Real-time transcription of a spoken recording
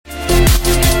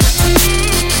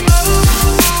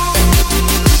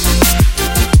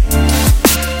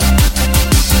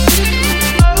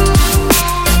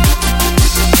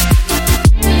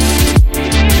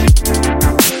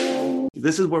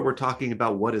where we're talking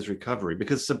about what is recovery,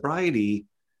 because sobriety,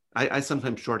 I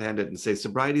sometimes shorthand it and say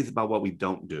sobriety is about what we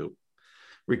don't do.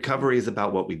 Recovery is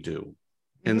about what we do.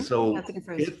 And so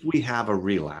if we have a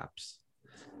relapse,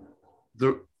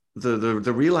 the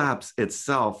relapse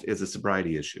itself is a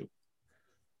sobriety issue.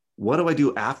 What do I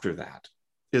do after that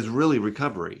is really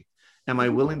recovery. Am I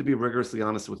willing to be rigorously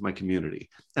honest with my community?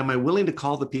 Am I willing to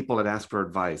call the people and ask for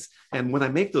advice? And when I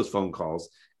make those phone calls,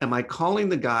 am I calling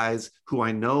the guys who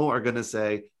I know are going to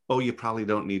say, oh, you probably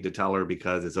don't need to tell her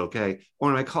because it's okay?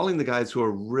 Or am I calling the guys who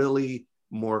are really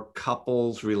more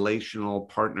couples, relational,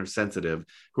 partner sensitive,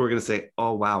 who are going to say,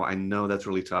 oh, wow, I know that's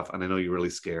really tough. And I know you're really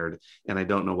scared. And I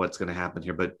don't know what's going to happen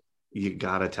here, but you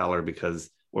got to tell her because,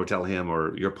 or tell him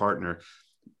or your partner,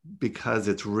 because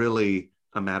it's really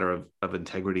a matter of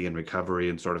integrity and recovery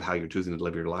and sort of how you're choosing to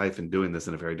live your life and doing this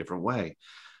in a very different way.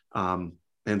 And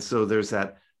so there's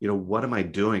that, what am I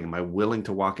doing? Am I willing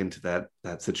to walk into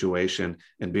that situation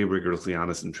and be rigorously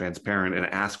honest and transparent and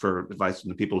ask for advice from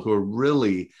the people who are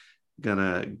really going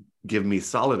to give me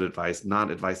solid advice,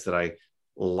 not advice that I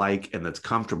like and that's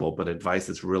comfortable, but advice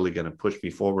that's really going to push me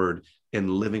forward in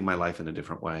living my life in a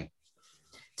different way.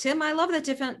 Tim, I love that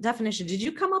different definition. Did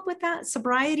you come up with that?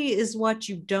 Sobriety is what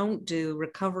you don't do.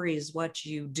 Recovery is what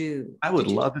you do. I would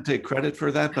love to take credit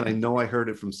for that, but I know I heard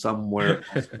it from somewhere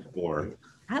else before.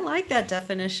 I like that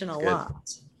definition a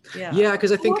lot. Yeah,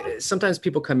 because I think sometimes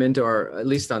people come into at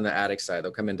least on the addict side,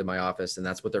 they'll come into my office and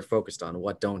that's what they're focused on.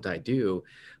 What don't I do?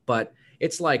 But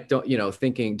it's like, don't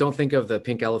think of the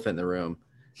pink elephant in the room.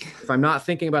 If I'm not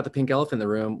thinking about the pink elephant in the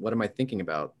room, what am I thinking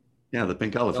about? Yeah, the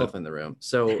pink elephant in the room.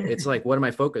 So it's like, what am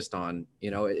I focused on?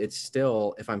 It's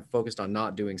still, if I'm focused on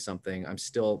not doing something,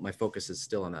 my focus is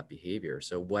still on that behavior.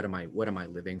 So what am I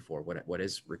living for? What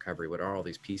is recovery? What are all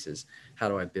these pieces? How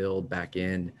do I build back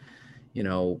in,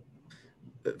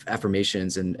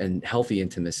 affirmations and healthy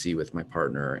intimacy with my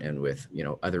partner and with,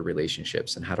 other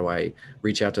relationships? And how do I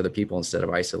reach out to other people instead of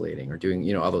isolating or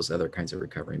doing, all those other kinds of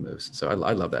recovery moves? So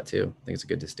I love that too. I think it's a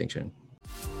good distinction.